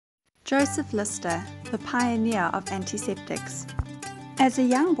Joseph Lister, the pioneer of antiseptics. As a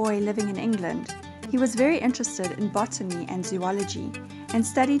young boy living in England, he was very interested in botany and zoology and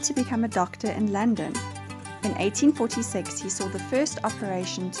studied to become a doctor in London. In 1846, he saw the first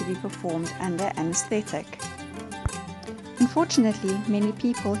operation to be performed under anesthetic. Unfortunately, many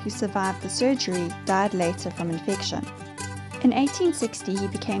people who survived the surgery died later from infection. In 1860, he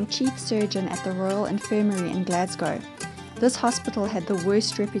became chief surgeon at the Royal Infirmary in Glasgow. This hospital had the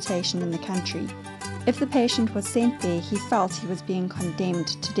worst reputation in the country. If the patient was sent there, he felt he was being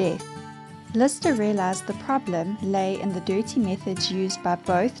condemned to death. Lister realized the problem lay in the dirty methods used by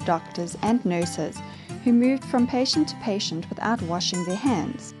both doctors and nurses, who moved from patient to patient without washing their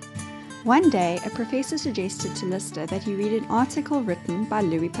hands. One day, a professor suggested to Lister that he read an article written by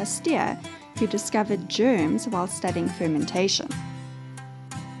Louis Pasteur, who discovered germs while studying fermentation.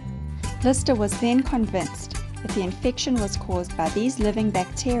 Lister was then convinced that the infection was caused by these living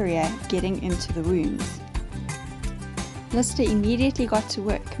bacteria getting into the wounds. Lister immediately got to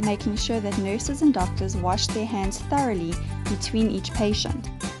work, making sure that nurses and doctors washed their hands thoroughly between each patient.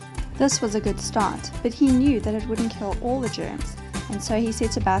 This was a good start, but he knew that it wouldn't kill all the germs, and so he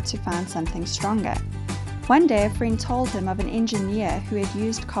set about to find something stronger. One day, a friend told him of an engineer who had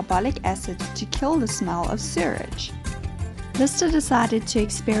used carbolic acid to kill the smell of sewage. Lister decided to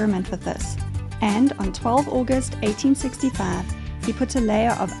experiment with this, and on 12 August 1865, he put a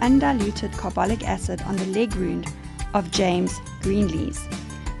layer of undiluted carbolic acid on the leg wound of James Greenlees.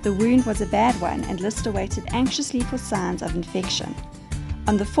 The wound was a bad one, and Lister waited anxiously for signs of infection.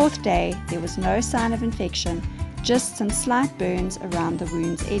 On the fourth day, there was no sign of infection, just some slight burns around the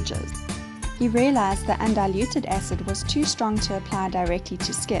wound's edges. He realized the undiluted acid was too strong to apply directly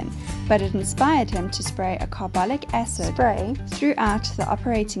to skin, but it inspired him to spray a carbolic acid spray throughout the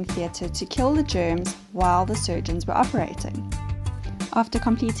operating theatre to kill the germs while the surgeons were operating. After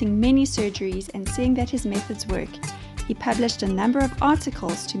completing many surgeries and seeing that his methods worked, he published a number of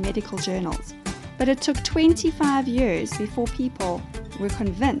articles to medical journals. But it took 25 years before people were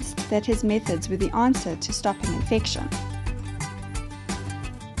convinced that his methods were the answer to stopping infection.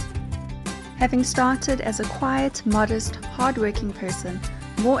 Having started as a quiet, modest, hard-working person,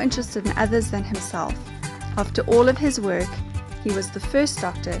 more interested in others than himself, after all of his work, he was the first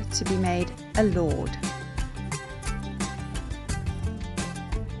doctor to be made a lord.